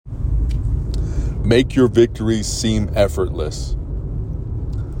Make your victories seem effortless.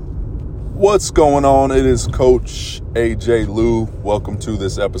 What's going on? It is Coach AJ Lou. Welcome to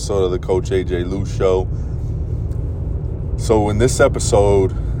this episode of the Coach AJ Lou Show. So in this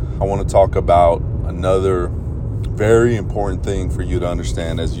episode, I want to talk about another very important thing for you to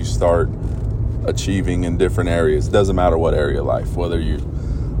understand as you start achieving in different areas. It doesn't matter what area of life, whether you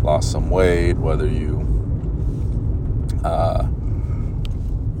lost some weight, whether you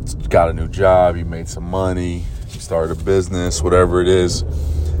got a new job, you made some money, you started a business, whatever it is.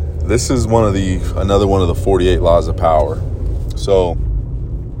 This is another one of the 48 laws of power. So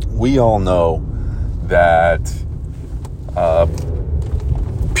we all know that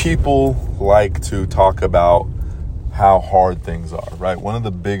people like to talk about how hard things are, right? One of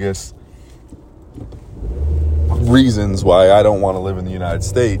the biggest reasons why I don't want to live in the United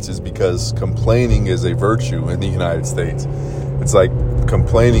States is because complaining is a virtue in the United States. It's like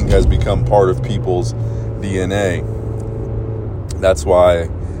complaining has become part of people's DNA. That's why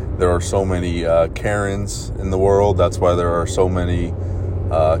there are so many Karens in the world. That's why there are so many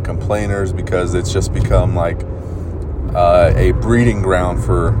complainers, because it's just become like a breeding ground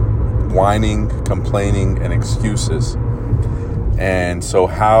for whining, complaining, and excuses. And so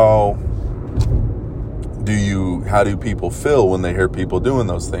how do people feel when they hear people doing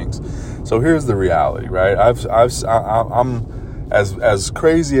those things? So here's the reality, right? I'm as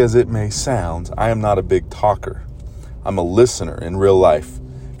crazy as it may sound, I am not a big talker. I'm a listener in real life.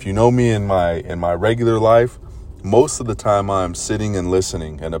 If you know me in my regular life, most of the time I'm sitting and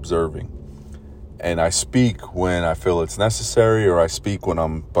listening and observing. And I speak when I feel it's necessary, or I speak when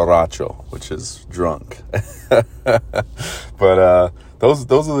I'm borracho, which is drunk. But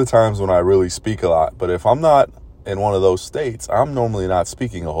those are the times when I really speak a lot. But if I'm not in one of those states, I'm normally not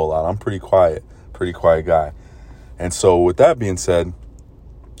speaking a whole lot. I'm pretty quiet guy. And so with that being said,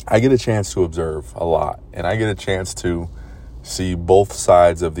 I get a chance to observe a lot, and I get a chance to see both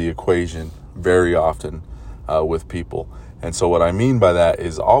sides of the equation very often with people. And so what I mean by that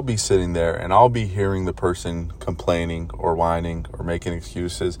is I'll be sitting there and I'll be hearing the person complaining or whining or making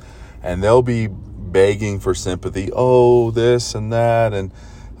excuses, and they'll be begging for sympathy. Oh, this and that, and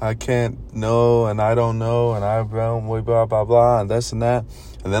I can't know, and I don't know, and I blah, blah, blah, blah, and this and that.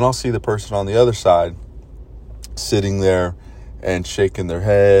 And then I'll see the person on the other side sitting there and shaking their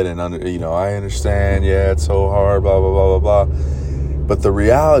head and, I understand. Yeah, it's so hard, blah, blah, blah, blah, blah. But the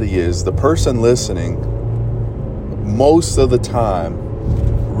reality is the person listening most of the time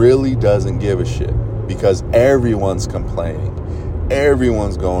really doesn't give a shit, because everyone's complaining.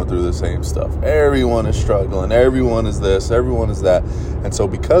 Everyone's going through the same stuff. Everyone is struggling. Everyone is this. Everyone is that. And so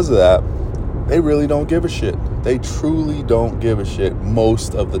because of that, they really don't give a shit. They truly don't give a shit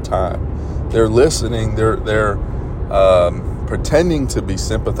most of the time. They're listening. They're pretending to be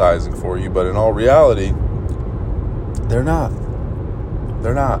sympathizing for you, but in all reality, they're not.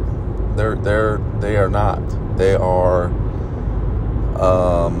 They're not. They are not. They are.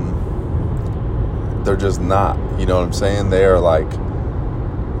 They're just not. You know what I'm saying? They are like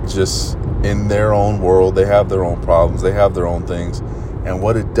just in their own world. They have their own problems. They have their own things. And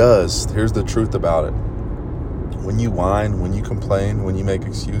what it does, here's the truth about it. When you whine, when you complain, when you make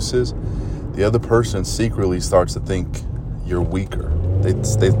excuses, the other person secretly starts to think you're weaker.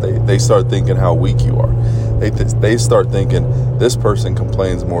 They start thinking how weak you are. They start thinking, this person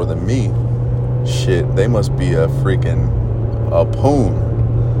complains more than me. Shit, they must be a poon.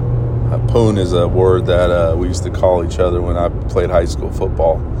 A poon is a word that we used to call each other when I played high school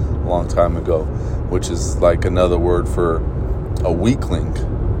football a long time ago, which is like another word for a weakling,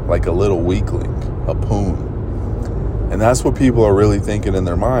 like a little weakling, a poon. And that's what people are really thinking in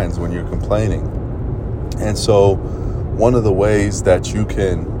their minds when you're complaining. And so one of the ways that you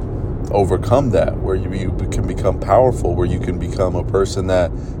can overcome that, where you can become powerful, where you can become a person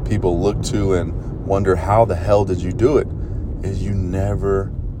that people look to and wonder, how the hell did you do it, is you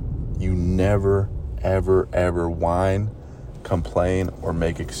never, ever whine, complain, or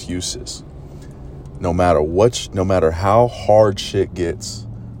make excuses. No matter how hard shit gets,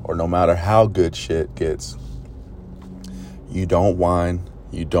 or no matter how good shit gets, you don't whine,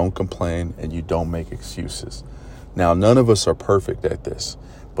 you don't complain, and you don't make excuses. Now, none of us are perfect at this,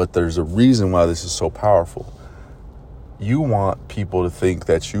 but there's a reason why this is so powerful. You want people to think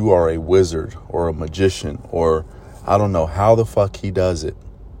that you are a wizard or a magician, or I don't know how the fuck he does it.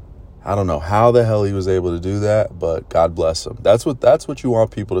 I don't know how the hell he was able to do that, but God bless him. That's what you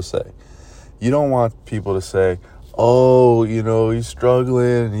want people to say. You don't want people to say, oh, he's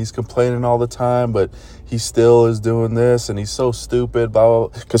struggling and he's complaining all the time, but he still is doing this and he's so stupid, blah, blah,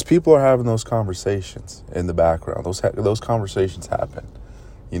 blah. Because people are having those conversations in the background. Those conversations happen.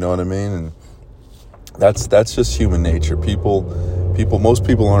 You know what I mean? And That's just human nature. Most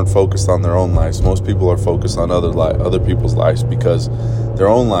people aren't focused on their own lives. Most people are focused on other people's lives, because their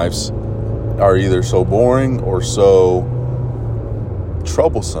own lives are either so boring or so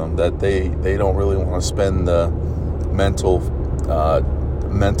troublesome that they don't really want to spend the mental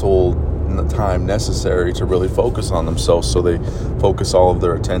time necessary to really focus on themselves, so they focus all of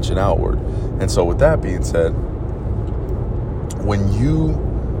their attention outward. And so with that being said, when you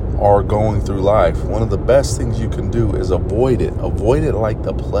are going through life, one of the best things you can do is avoid it like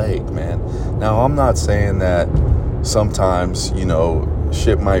the plague, man. Now, I'm not saying that sometimes,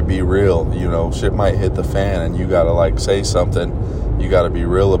 shit might be real, shit might hit the fan and you gotta say something, you gotta be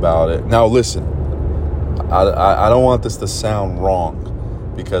real about it. Now listen, I don't want this to sound wrong,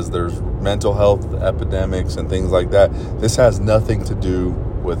 because there's mental health epidemics and things like that. This has nothing to do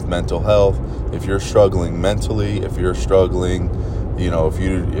with mental health. If you're struggling mentally, if you're struggling,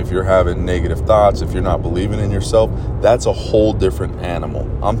 if you're having negative thoughts, if you're not believing in yourself, that's a whole different animal.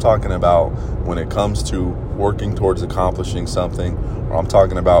 I'm talking about when it comes to working towards accomplishing something, or I'm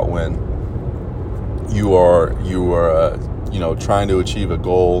talking about when you are trying to achieve a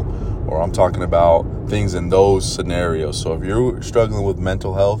goal, or I'm talking about things in those scenarios. So if you're struggling with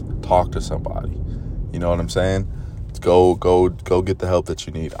mental health, talk to somebody. You know what I'm saying? Go get the help that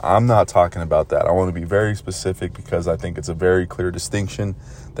you need. I'm not talking about that. I want to be very specific, because I think it's a very clear distinction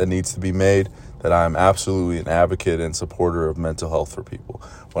that needs to be made, that I'm absolutely an advocate and supporter of mental health for people.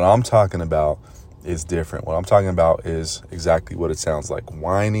 What I'm talking about is different. What I'm talking about is exactly what it sounds like: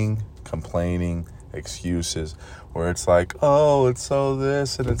 whining, complaining, excuses, where it's like, oh, it's so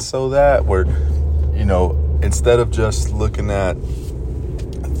this and it's so that, where, instead of just looking at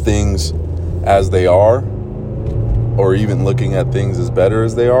things as they are, or even looking at things as better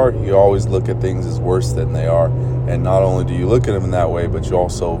as they are, you always look at things as worse than they are. And not only do you look at them in that way, but you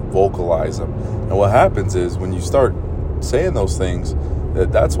also vocalize them. And what happens is, when you start saying those things,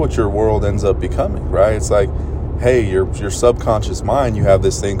 that's what your world ends up becoming, right? It's like, hey, your subconscious mind, you have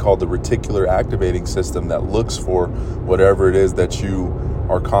this thing called the reticular activating system that looks for whatever it is that you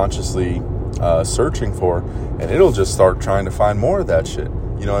are consciously searching for, and it'll just start trying to find more of that shit.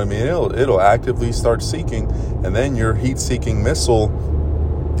 You know what I mean? It'll actively start seeking, and then your heat-seeking missile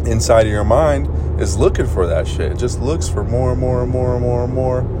inside of your mind is looking for that shit. It just looks for more and more and more and more and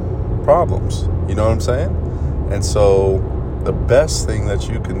more problems. You know what I'm saying? And so the best thing that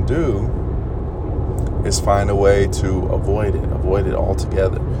you can do is find a way to avoid it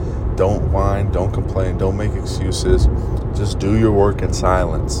altogether. Don't whine, don't complain, don't make excuses. Just do your work in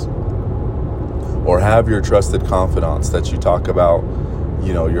silence, or have your trusted confidants that you talk about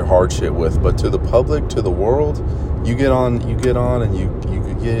your hardship with. But to the public, to the world, you get on and you get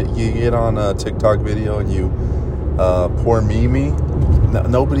on a TikTok video and you poor Mimi.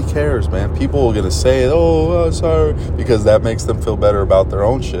 Nobody cares, man. People are gonna say, oh, sorry, because that makes them feel better about their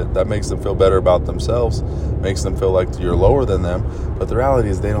own shit. That makes them feel better about themselves. Makes them feel like you're lower than them. But the reality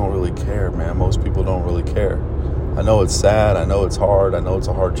is, they don't really care, man. Most people don't really care. I know it's sad. I know it's hard. I know it's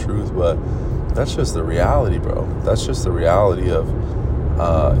a hard truth, but that's just the reality, bro. That's just the reality of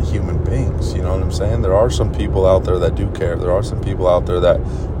human beings. You know what I'm saying? There are some people out there that do care. There are some people out there that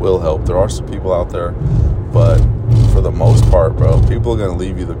will help. There are some people out there, but for the most part, bro, people are going to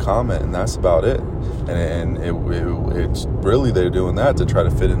leave you the comment, and that's about it. And it's really, they're doing that to try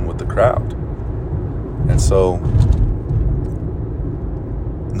to fit in with the crowd. And so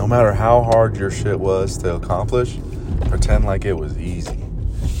no matter how hard your shit was to accomplish, pretend like it was easy.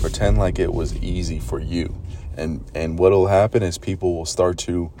 Pretend like it was easy for you. And what'll happen is, people will start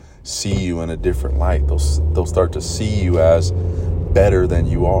to see you in a different light. They'll start to see you as better than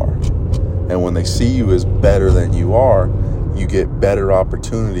you are. And when they see you as better than you are, you get better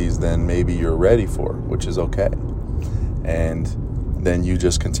opportunities than maybe you're ready for, which is okay. And then you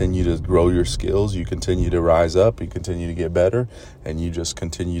just continue to grow your skills. You continue to rise up. You continue to get better. And you just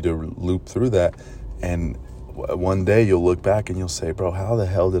continue to loop through that. And one day you'll look back and you'll say, bro, how the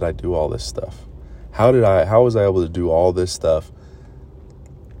hell did I do all this stuff? How was I able to do all this stuff,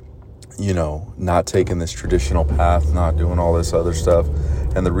 not taking this traditional path, not doing all this other stuff?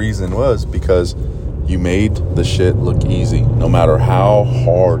 And the reason was because you made the shit look easy. No matter how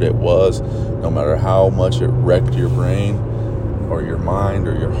hard it was, no matter how much it wrecked your brain or your mind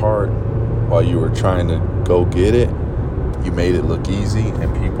or your heart while you were trying to go get it, you made it look easy,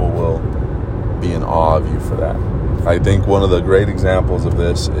 and people will be in awe of you for that. I think one of the great examples of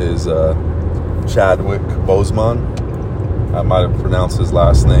this is Chadwick Boseman. I might have pronounced his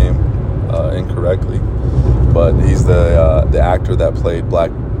last name incorrectly, but he's the actor that played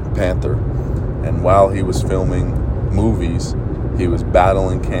Black Panther. And while he was filming movies, he was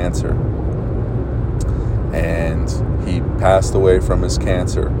battling cancer. and he passed away from his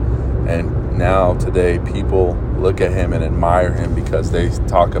cancer. And now today people look at him and admire him because they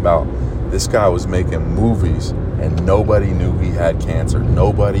talk about this guy was making movies and nobody knew he had cancer.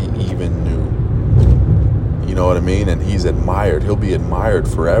 Nobody even knew. You know what I mean? And he's admired. He'll be admired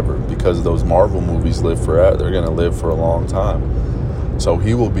forever because those Marvel movies live forever. They're going to live for a long time. So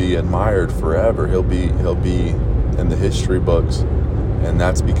he will be admired forever. He'll be in the history books. And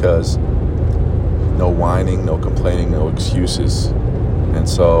that's because no whining, no complaining, no excuses. And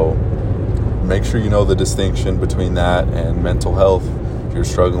so make sure you know the distinction between that and mental health. If you're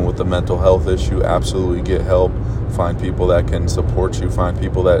struggling with a mental health issue, absolutely get help. Find people that can support you. Find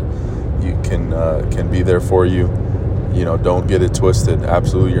people that you can be there for you. You know, don't get it twisted.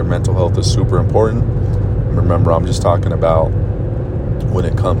 Absolutely, your mental health is super important. Remember, I'm just talking about when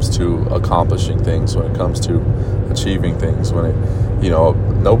it comes to accomplishing things, when it comes to achieving things, when it, you know,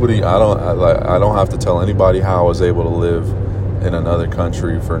 I don't have to tell anybody how I was able to live in another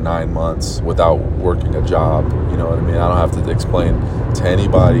country for 9 months without working a job. You know what I mean? I don't have to explain to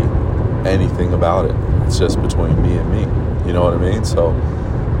anybody anything about it. It's just between me and me. You know what I mean? So,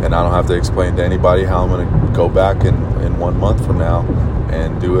 and I don't have to explain to anybody how I'm going to go back in 1 month from now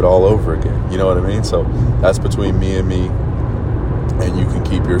and do it all over again. You know what I mean? So that's between me and me. And you can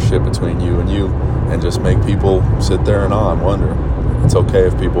keep your shit between you and just make people sit there and wonder. It's okay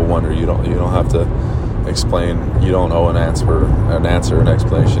if people wonder. You don't have to explain. You don't owe an answer, an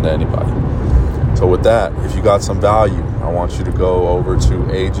explanation to anybody. So with that, if you got some value, I want you to go over to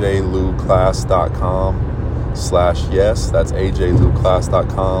ajluclass.com/yes. That's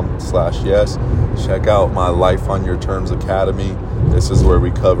ajluclass.com/yes. Check out my Life on Your Terms Academy. This is where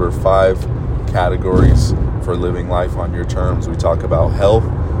we cover 5 categories for living life on your terms. We talk about health,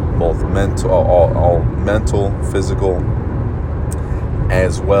 both mental, all mental, physical,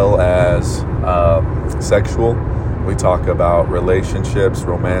 as well as sexual. We talk about relationships,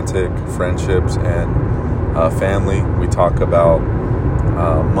 romantic, friendships, and family. We talk about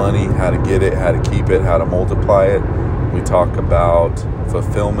money, how to get it, how to keep it, how to multiply it. We talk about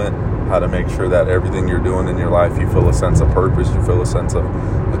fulfillment, how to make sure that everything you're doing in your life, you feel a sense of purpose, you feel a sense of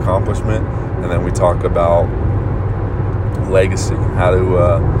accomplishment. And then we talk about legacy, how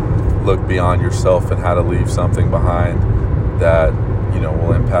to look beyond yourself and how to leave something behind that, you know,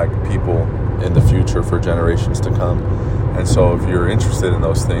 will impact people in the future for generations to come. And so if you're interested in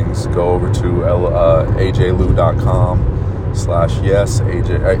those things, go over to ajlu.com/yes,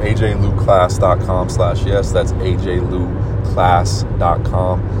 ajluclass.com/yes. That's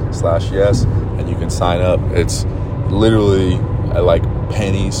ajluclass.com/yes. And you can sign up. It's literally like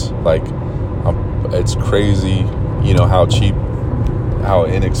pennies. Like, it's crazy, you know, how cheap, how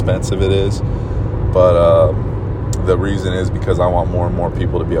inexpensive it is. But the reason is because I want more and more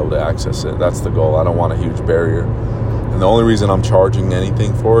people to be able to access it. That's the goal. I don't want a huge barrier. And the only reason I'm charging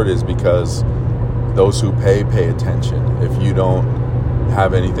anything for it is because those who pay attention. If you don't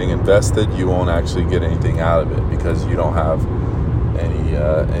have anything invested, you won't actually get anything out of it because you don't have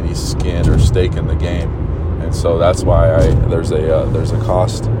any skin or stake in the game. And so that's why there's a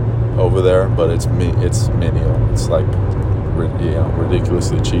cost over there, but it's menial. It's like, you know,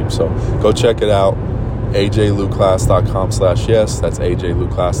 ridiculously cheap. So go check it out. ajluclass.com/yes. That's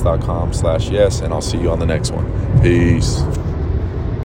ajluclass.com/yes. And I'll see you on the next one. Peace.